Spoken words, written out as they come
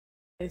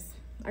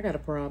I got a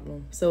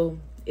problem. So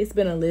it's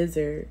been a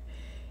lizard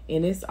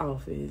in this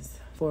office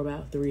for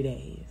about 3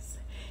 days.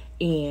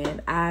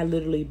 And I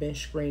literally been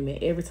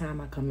screaming every time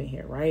I come in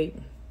here, right?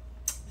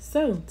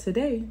 So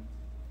today,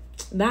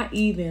 not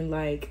even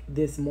like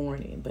this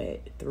morning, but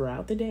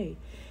throughout the day,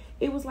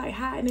 it was like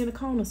hiding in the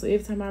corner. So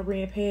every time I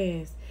ran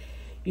past,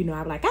 I'd be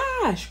like,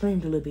 I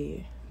screamed a little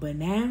bit. But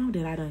now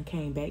that I done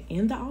came back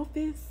in the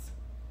office,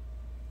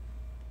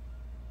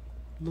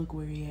 look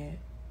where he at.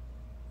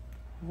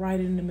 Right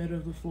in the middle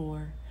of the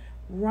floor.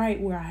 Right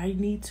where I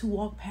need to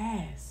walk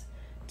past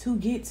to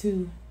get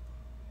to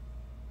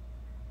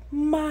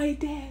my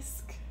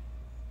desk.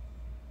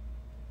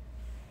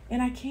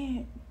 And I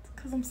can't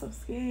because I'm so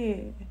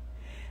scared.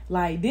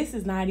 Like, this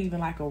is not even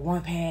like a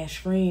run past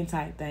screen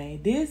type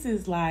thing. This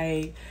is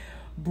like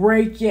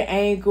break your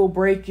ankle,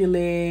 break your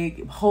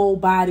leg, whole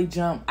body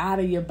jump out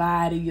of your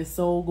body, your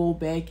soul go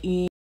back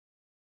in.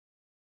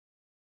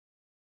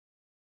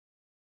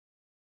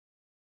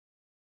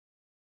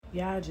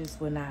 Y'all just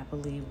would not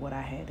believe what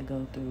I had to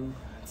go through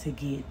to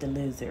get the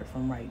lizard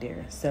from right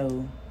there.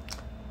 So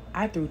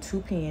I threw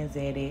 2 pins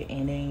at it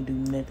and they ain't do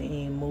nothing,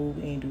 ain't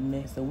move, ain't do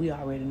nothing. So we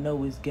already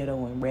know it's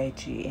ghetto and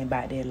ratchet and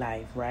about their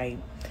life, right?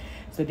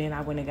 So then I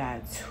went and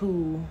got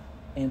 2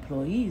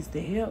 employees to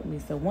help me.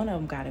 So one of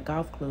them got a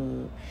golf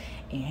club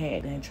and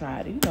had them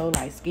try to,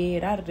 like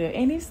scared out of there.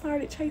 And he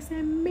started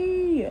chasing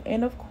me.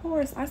 And of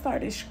course, I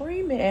started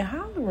screaming and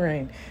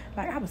hollering.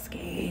 Like I was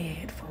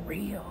scared for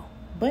real.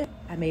 But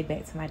I made it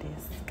back to my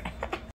desk.